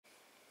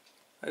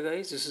Hi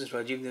guys, this is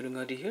Rajiv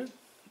Nedungadi here,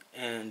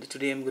 and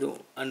today I'm going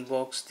to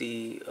unbox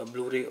the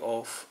Blu-ray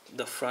of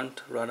The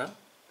Front Runner.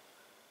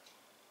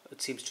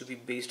 It seems to be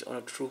based on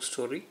a true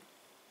story.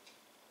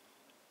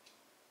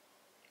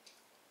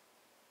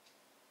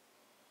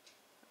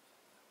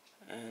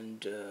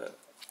 And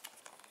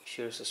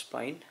here's the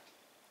spine.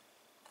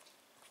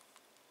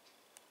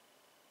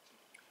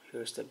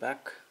 Here's the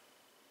back.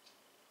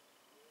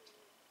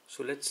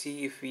 So let's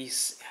see if we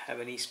have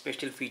any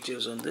special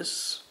features on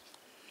this.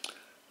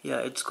 Yeah,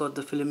 it's got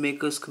the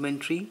filmmaker's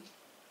commentary,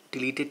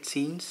 deleted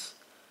scenes,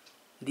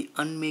 the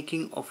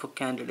unmaking of a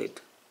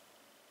candidate.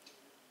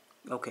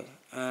 Okay,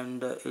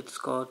 and it's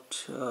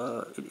got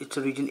it's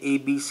a region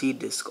ABC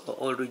disc or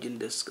all region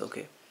disc.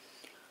 Okay,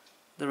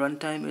 the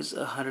runtime is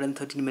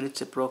 113 minutes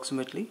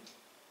approximately,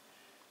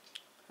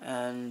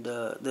 and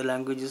the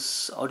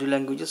audio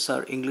languages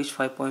are English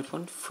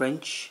 5.1,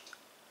 French,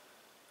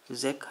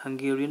 Czech,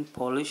 Hungarian,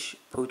 Polish,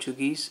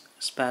 Portuguese,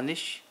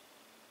 Spanish,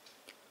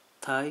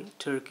 Thai,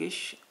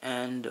 Turkish,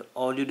 and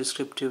audio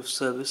descriptive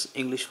service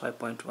English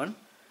 5.1.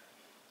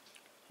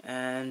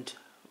 And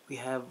we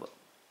have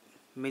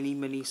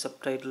many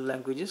subtitle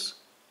languages.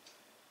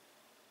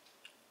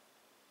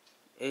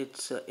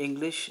 It's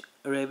English,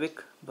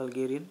 Arabic,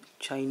 Bulgarian,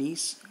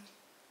 Chinese,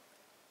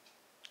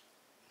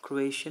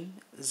 Croatian,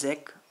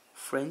 Czech,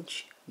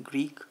 French,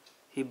 Greek,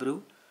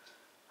 Hebrew,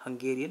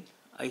 Hungarian,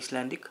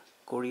 Icelandic,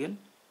 Korean,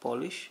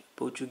 Polish,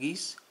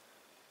 Portuguese,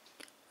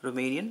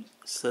 Romanian,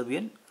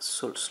 Serbian,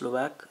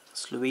 Slovak,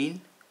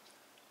 Slovene,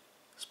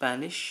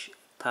 Spanish,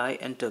 Thai,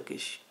 and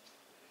Turkish.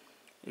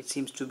 It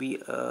seems to be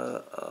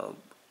a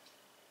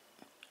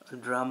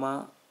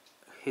drama,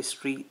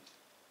 history,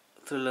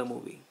 thriller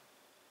movie.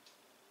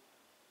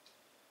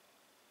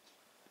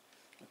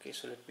 Okay,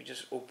 so let me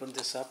just open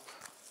this up.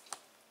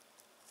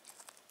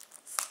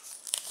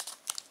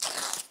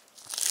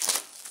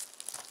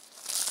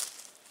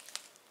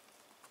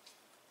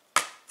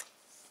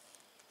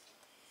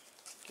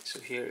 Okay, so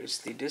here is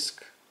the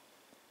disc.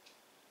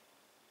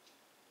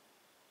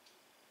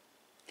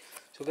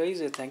 So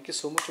guys, thank you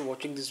so much for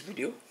watching this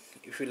video.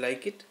 If you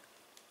like it,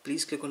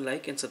 please click on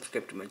like and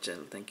subscribe to my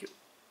channel. Thank you.